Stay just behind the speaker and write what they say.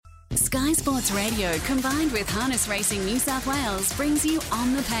Sky Sports Radio combined with Harness Racing New South Wales brings you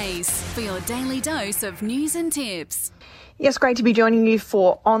On the Pace for your daily dose of news and tips. Yes, great to be joining you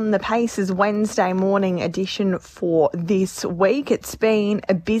for On the Pace's Wednesday morning edition for this week. It's been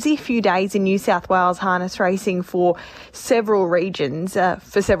a busy few days in New South Wales harness racing for several regions,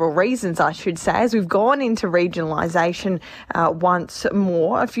 for several reasons, I should say, as we've gone into regionalisation once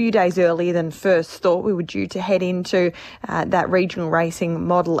more. A few days earlier than first thought, we were due to head into that regional racing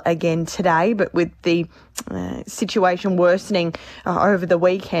model again today, but with the situation worsening over the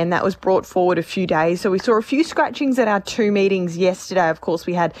weekend, that was brought forward a few days. So we saw a few scratchings at our two meetings yesterday. Of course,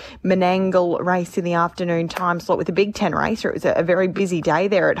 we had Menangle race in the afternoon time slot with a Big Ten race. It was a very busy day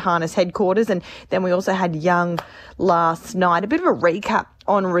there at Harness headquarters. And then we also had Young last night. A bit of a recap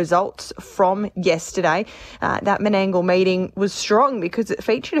on results from yesterday. That Menangle meeting was strong because it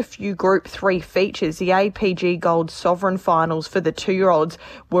featured a few Group 3 features. The APG Gold Sovereign finals for the 2-year-olds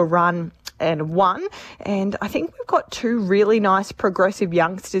were run and won. And I think we've got two really nice progressive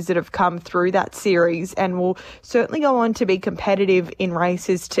youngsters that have come through that series and will certainly go on to be competitive in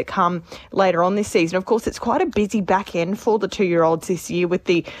races to come later on this season. Of course, it's quite a busy back end for the 2-year-olds this year with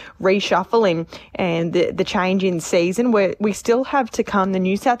the reshuffling and the change in season, where we still have to come the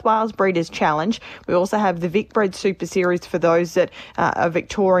New South Wales Breeders' Challenge. We also have the Vic Bred Super Series for those that are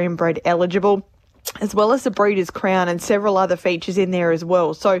Victorian bred eligible, as well as the Breeders' Crown and several other features in there as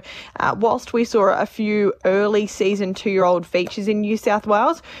well. So whilst we saw a few early season 2-year-old features in New South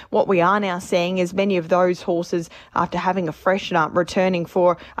Wales, what we are now seeing is many of those horses, after having a freshen up, returning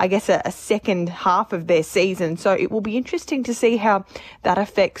for, I guess, a second half of their season. So it will be interesting to see how that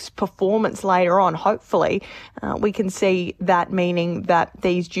affects performance later on. Hopefully we can see that, meaning that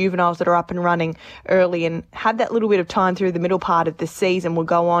these juveniles that are up and running early and had that little bit of time through the middle part of the season will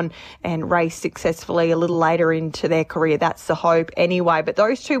go on and race successfully a little later into their career. That's the hope anyway. But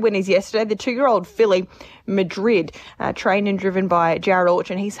those two winners yesterday, the 2-year-old filly Madrid, trained and driven by Jared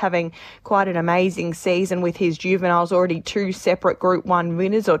Orchin. He's having quite an amazing season with his juveniles, already two separate Group 1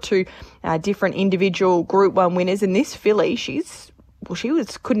 winners, or two different individual Group 1 winners. And this filly, she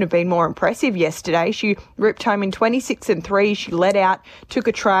couldn't have been more impressive yesterday. She ripped home in 26 3. She led out, took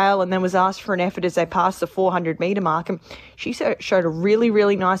a trail, and then was asked for an effort as they passed the 400-metre mark. And she showed a really,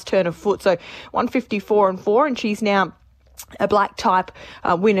 really nice turn of foot. So 154 4, and she's now a black type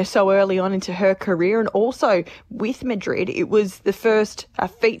winner so early on into her career. And also with Madrid, it was the first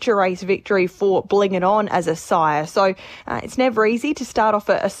feature race victory for Bling It On as a sire. So it's never easy to start off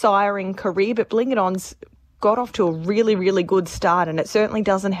a siring career, but Bling It On's got off to a really, really good start, and it certainly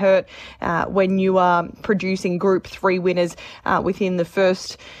doesn't hurt when you are producing Group 3 winners within the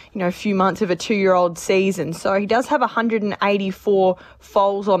first few months of a 2-year-old season. So he does have 184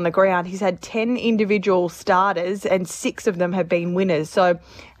 foals on the ground. He's had 10 individual starters and 6 of them have been winners. So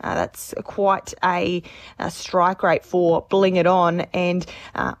that's quite a strike rate for Bling It On. And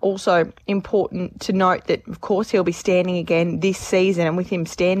also important to note that, of course, he'll be standing again this season, and with him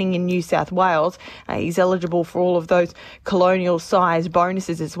standing in New South Wales, he's eligible for all of those colonial size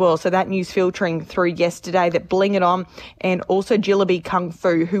bonuses as well. So that news filtering through yesterday that Bling It On and also Jillaby Kung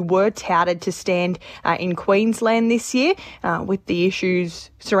Fu, who were touted to stand in Queensland this year, with the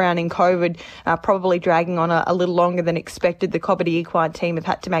issues surrounding COVID probably dragging on a little longer than expected, the Cobbitty Equine team have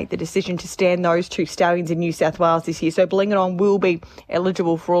had to make the decision to stand those two stallions in New South Wales this year. So Bling It On will be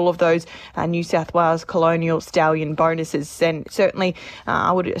eligible for all of those New South Wales colonial stallion bonuses. And certainly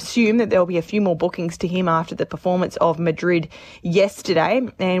I would assume that there'll be a few more bookings to him after the performance of Madrid yesterday.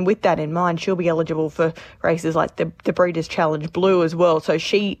 And with that in mind, she'll be eligible for races like the Breeders' Challenge Blue as well. So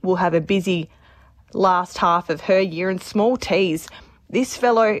she will have a busy last half of her year. And Small Tees, this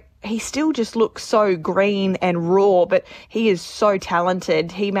fellow, he still just looks so green and raw, but he is so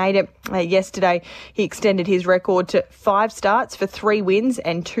talented. He made it yesterday. He extended his record to 5 starts for 3 wins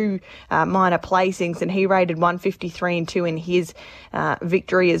and 2 minor placings, and he rated 153 2 in his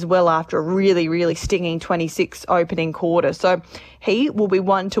victory as well after a really, really stinging 26 opening quarter. So he will be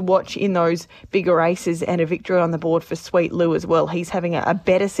one to watch in those bigger races, and a victory on the board for Sweet Lou as well. He's having a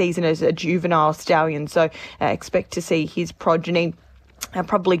better season as a juvenile stallion, so expect to see his progeny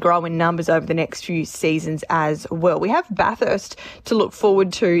probably grow in numbers over the next few seasons as well. We have Bathurst to look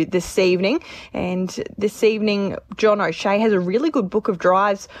forward to this evening, and this evening John O'Shea has a really good book of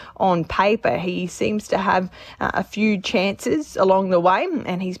drives on paper. He seems to have a few chances along the way,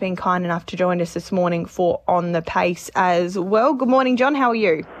 and he's been kind enough to join us this morning for On the Pace as well. Good morning, John. How are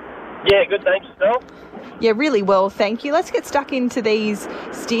you? Yeah, good, thanks, yourself. Yeah, really well, thank you. Let's get stuck into these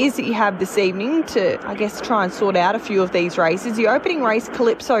steers that you have this evening to, I guess, try and sort out a few of these races. Your opening race,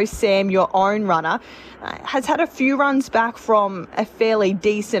 Calypso Sam, your own runner, has had a few runs back from a fairly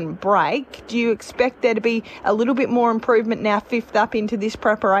decent break. Do you expect there to be a little bit more improvement now, fifth up into this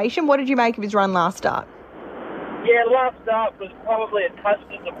preparation? What did you make of his run last start? Yeah, last start was probably a touch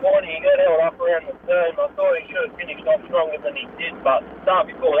disappointing. He got held up around the turn. I thought he should have finished off stronger than he did, but the start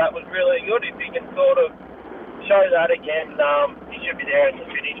before that was really good. If he can sort of show that again, he should be there in the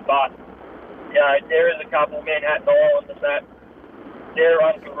finish. But, you know, there is a couple of Manhattan Islands and that. Their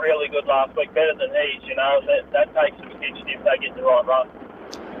runs were really good last week, better than these, you know. That takes some attention if they get the right run.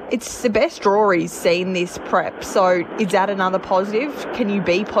 It's the best draw he's seen this prep, so is that another positive? Can you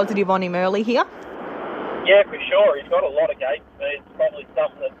be positive on him early here? Yeah, for sure. He's got a lot of gate speed. It's probably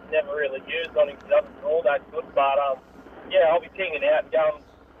something that's never really used on him. He doesn't all that good. But, yeah, I'll be kinging out, going,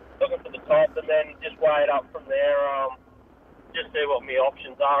 looking for the top, and then just weigh it up from there. Just see what my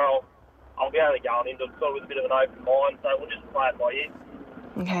options are. I'll be able to go into it sort of with a bit of an open mind, so we'll just play it by ear.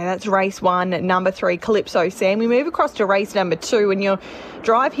 Okay, that's race 1, number 3, Calypso Sam. We move across to race number 2, and your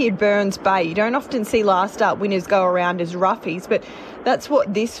drive here, Burns Bay. You don't often see last start winners go around as roughies, but that's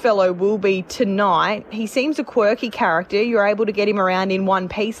what this fellow will be tonight. He seems a quirky character. You were able to get him around in one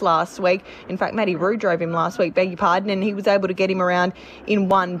piece last week. In fact, Matty Rue drove him last week, beg your pardon, and he was able to get him around in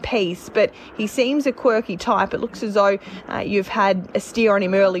one piece. But he seems a quirky type. It looks as though you've had a steer on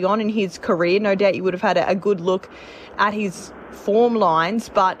him early on in his career. No doubt you would have had a good look at his form lines,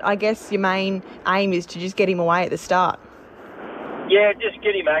 but I guess your main aim is to just get him away at the start. Yeah, just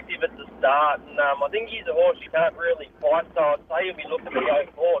get him active at the start. And I think he's a horse you can't really fight, so I'd say he'll be looking to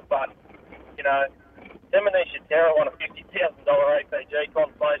go forward. But, you know, Deminisha Terra won a $50,000 APG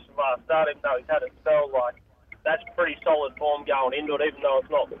consolation last start, even though he's had a spell. Like, that's pretty solid form going into it, even though it's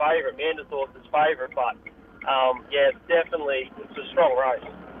not favourite. Manderthorpe's favourite, but, yeah, it's a strong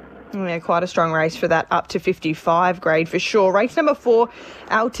race. Yeah, quite a strong race for that up to 55 grade for sure. Race number 4,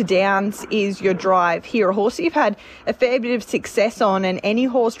 Alta Downs, is your drive here. A horse that you've had a fair bit of success on, and any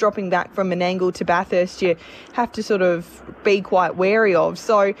horse dropping back from Menangle to Bathurst you have to sort of be quite wary of.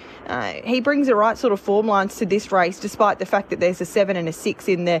 So he brings the right sort of form lines to this race, despite the fact that there's a 7 and a 6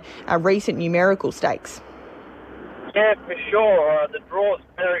 in the recent numerical stakes. Yeah, for sure. The draw's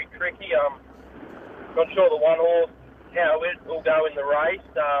very tricky. Not sure the one horse how it will go in the race.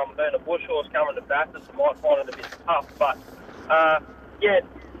 Being a bush horse coming to Bathurst, I might find it a bit tough. But, yeah,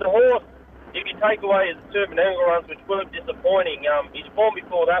 the horse, if you take away his 2 Menangle runs, which were disappointing, his form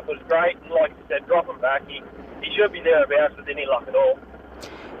before that was great. And like you said, dropping back, he should be thereabouts with any luck at all.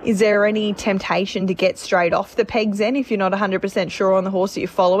 Is there any temptation to get straight off the pegs then if you're not 100% sure on the horse that you're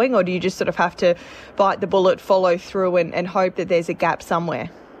following, or do you just sort of have to bite the bullet, follow through and hope that there's a gap somewhere?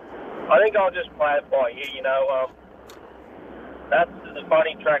 I think I'll just play it by ear, you know. That's the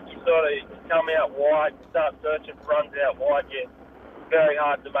funny track. You sort of come out wide, start searching for runs out wide. It's very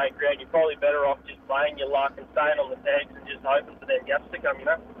hard to make ground. You're probably better off just playing your luck and staying on the tags and just hoping for them gaps to come, you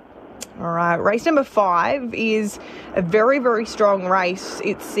know. All right, race number 5 is a very, very strong race.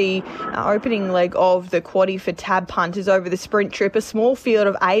 It's the opening leg of the quaddie for Tab Punters over the sprint trip. A small field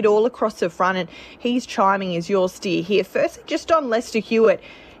of 8 all across the front, and he's chiming as your steer here. Firstly, just on Lester Hewitt,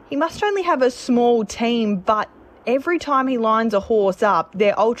 he must only have a small team, but every time he lines a horse up,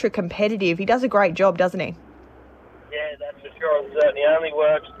 they're ultra competitive. He does a great job, doesn't he? Yeah, that's for sure. He certainly only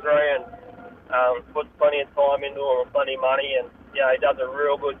works through and puts plenty of time into him and plenty of money, and yeah, he does a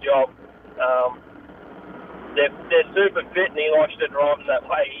real good job. They're super fit, and he likes to drive them that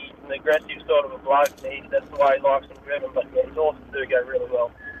way. He's an aggressive sort of a bloke, and that's the way he likes them driven, but yeah, his horses do go really well.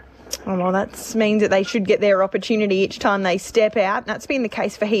 Oh, well, that means that they should get their opportunity each time they step out. That's been the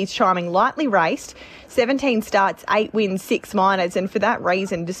case for He's Chiming. Lightly raced, 17 starts, 8 wins, 6 minors. And for that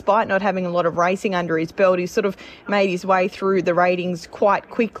reason, despite not having a lot of racing under his belt, he's sort of made his way through the ratings quite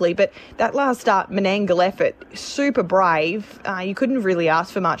quickly. But that last start, Menangle effort, super brave. You couldn't really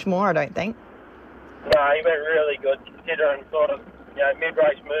ask for much more, I don't think. No, he went really good, considering sort of, you know,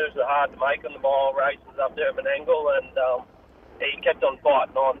 mid-race moves are hard to make on the mile races up there at Menangle, and he kept on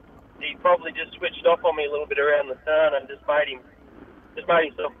fighting on. He probably just switched off on me a little bit around the turn and just made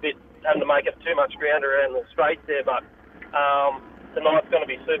himself a bit, having to make up too much ground around the straights there. But tonight's going to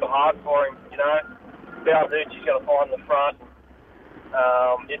be super hard for him, you know. Balducci's going to find the front.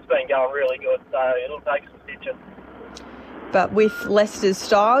 It's been going really good, so it'll take some stitching. But with Leicester's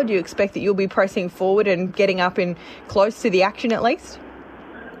style, do you expect that you'll be pressing forward and getting up in close to the action at least?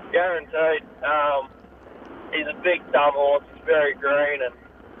 Guaranteed. He's a big dumb horse. He's very green, and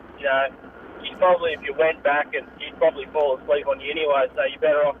you know, he's probably, if you went back, and he'd probably fall asleep on you anyway. So you're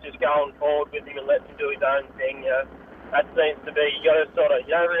better off just going forward with him and letting him do his own thing. That seems to be, you got to you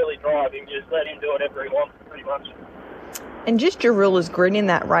don't really drive him, just let him do whatever he wants, pretty much. And just Jarula's grin in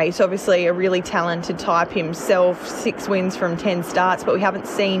that race, obviously a really talented type himself, 6 wins from 10 starts, but we haven't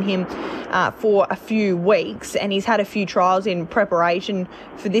seen him for a few weeks, and he's had a few trials in preparation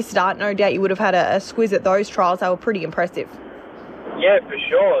for this start. No doubt you would have had a squiz at those trials. They were pretty impressive. Yeah, for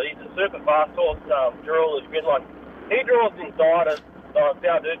sure. He's a super fast horse. Jarula's grin, he draws inside us.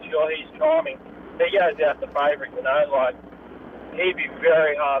 Balduccio, he's charming. He goes out the favourite, he'd be a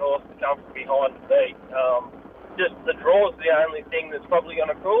very hard horse to come from behind to beat. Just the draw's the only thing that's probably going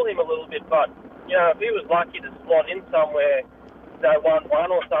to fool him a little bit. But, if he was lucky to slot in somewhere, say 1-1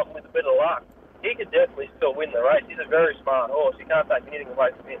 or something with a bit of luck, he could definitely still win the race. He's a very smart horse. You can't take anything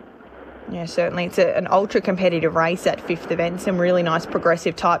away from him. Yeah, certainly. It's an ultra-competitive race at 5th event. Some really nice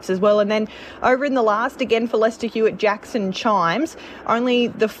progressive types as well. And then over in the last, again for Lester Hewitt, Jackson Chimes. Only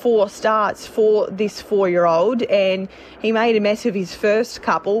the 4 starts for this 4-year-old. And he made a mess of his first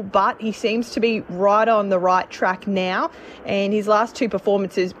couple, but he seems to be right on the right track now. And his last 2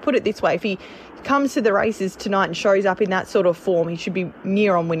 performances, put it this way, if he comes to the races tonight and shows up in that sort of form, he should be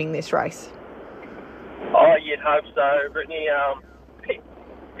near on winning this race. Oh, you'd hope so, Brittany.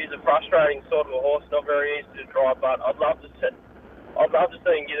 He's a frustrating sort of a horse, not very easy to drive, but I'd love to see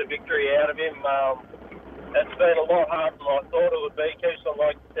him get a victory out of him. It's been a lot harder than I thought it would be. Keeps on,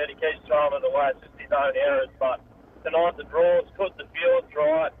 like you said, he keeps throwing it away. It's just his own errors. But tonight the draws, good, the field's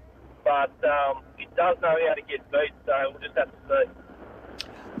right, but he does know how to get beat, so we'll just have to see.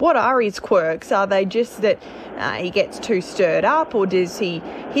 What are his quirks? Are they just that he gets too stirred up, or does he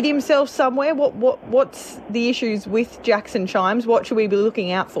hit himself somewhere? What's the issues with Jackson Chimes? What should we be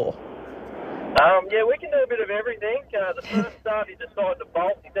looking out for? Yeah, we can do a bit of everything. The first start, he decided to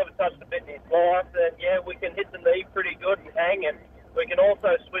bolt. He's never touched a bit in his life. And, we can hit the knee pretty good and hang, and we can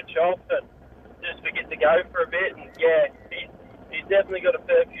also switch off and just forget to go for a bit. And, he's definitely got a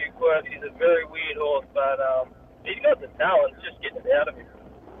fair few quirks. He's a very weird horse, but he's got the talent. It's just getting it out of him.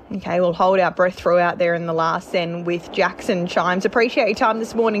 Okay, we'll hold our breath throughout there in the last then with Jackson Chimes. Appreciate your time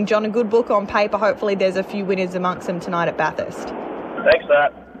this morning, John. A good book on paper. Hopefully there's a few winners amongst them tonight at Bathurst. Thanks for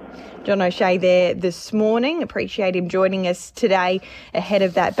that. John O'Shea there this morning. Appreciate him joining us today ahead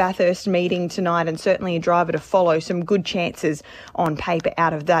of that Bathurst meeting tonight, and certainly a driver to follow. Some good chances on paper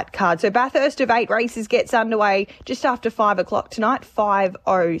out of that card. So Bathurst of 8 races gets underway just after 5 o'clock tonight,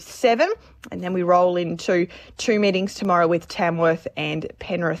 5:07. And then we roll into 2 meetings tomorrow with Tamworth and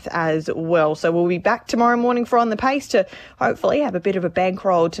Penrith as well. So we'll be back tomorrow morning for On the Pace to hopefully have a bit of a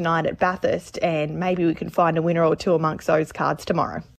bankroll tonight at Bathurst, and maybe we can find a winner or two amongst those cards tomorrow.